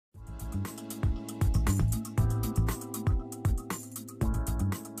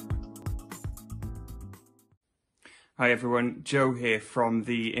Hi everyone, Joe here from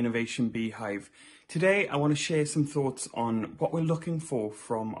the Innovation Beehive. Today I want to share some thoughts on what we're looking for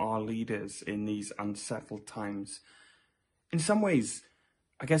from our leaders in these unsettled times. In some ways,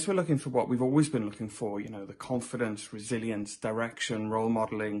 I guess we're looking for what we've always been looking for, the confidence, resilience, direction, role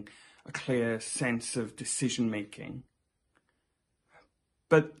modeling, a clear sense of decision making.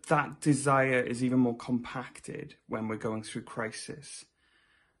 But that desire is even more compacted when we're going through crisis.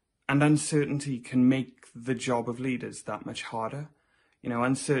 And uncertainty can make the job of leaders that much harder.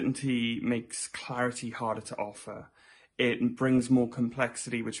 Uncertainty makes clarity harder to offer. It brings more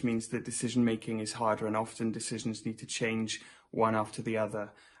complexity, which means that decision making is harder, and often decisions need to change one after the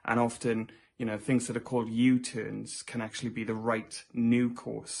other. And often, things that are called U-turns can actually be the right new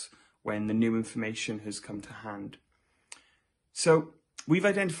course when the new information has come to hand. So we've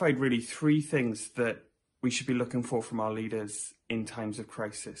identified really three things that we should be looking for from our leaders in times of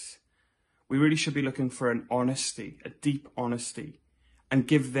crisis. We really should be looking for an honesty, a deep honesty, and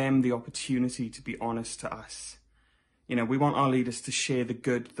give them the opportunity to be honest to us. We want our leaders to share the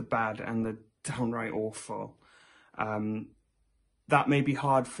good, the bad, and the downright awful. That may be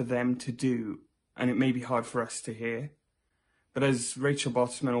hard for them to do, and it may be hard for us to hear. But as Rachel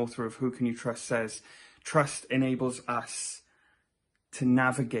Botsman, author of Who Can You Trust, says, trust enables us to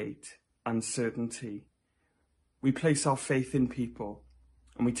navigate uncertainty. We place our faith in people,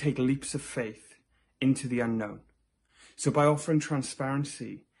 and we take leaps of faith into the unknown. So by offering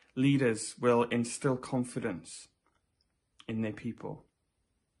transparency, leaders will instill confidence in their people.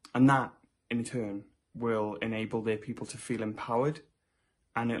 And that, in turn, will enable their people to feel empowered,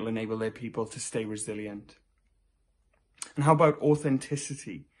 and it'll enable their people to stay resilient. And how about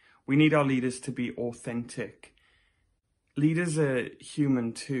authenticity? We need our leaders to be authentic. Leaders are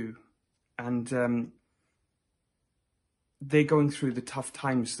human too, and they're going through the tough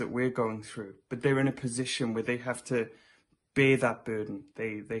times that we're going through, but they're in a position where they have to bear that burden.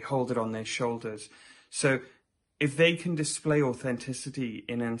 They hold it on their shoulders. So if they can display authenticity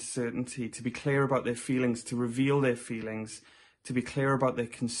in uncertainty, to be clear about their feelings, to reveal their feelings, to be clear about their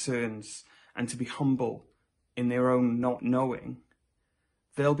concerns, and to be humble in their own not knowing,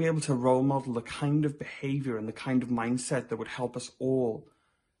 they'll be able to role model the kind of behavior and the kind of mindset that would help us all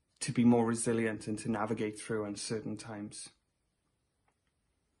to be more resilient and to navigate through uncertain times.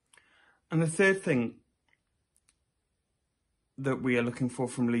 And the third thing that we are looking for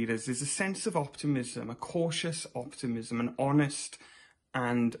from leaders is a sense of optimism, a cautious optimism, an honest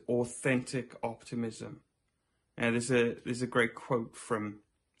and authentic optimism. There's a great quote from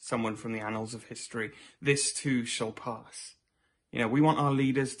someone from the annals of history: "This too shall pass." We want our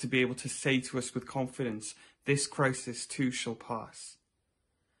leaders to be able to say to us with confidence, this crisis too shall pass.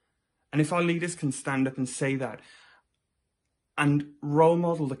 And if our leaders can stand up and say that and role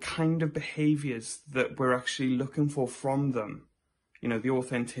model the kind of behaviors that we're actually looking for from them, the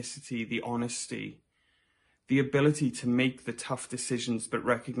authenticity, the honesty, the ability to make the tough decisions, but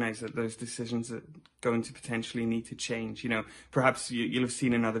recognize that those decisions are going to potentially need to change. Perhaps you'll have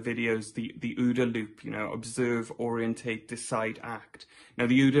seen in other videos the OODA loop, observe, orientate, decide, act. Now,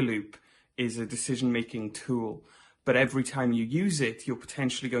 the OODA loop is a decision-making tool, but every time you use it, you're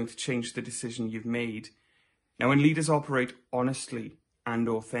potentially going to change the decision you've made. Now, when leaders operate honestly and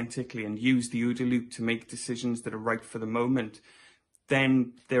authentically and use the OODA loop to make decisions that are right for the moment,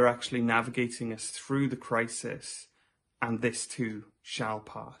 then they're actually navigating us through the crisis, and this too shall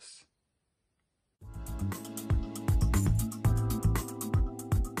pass.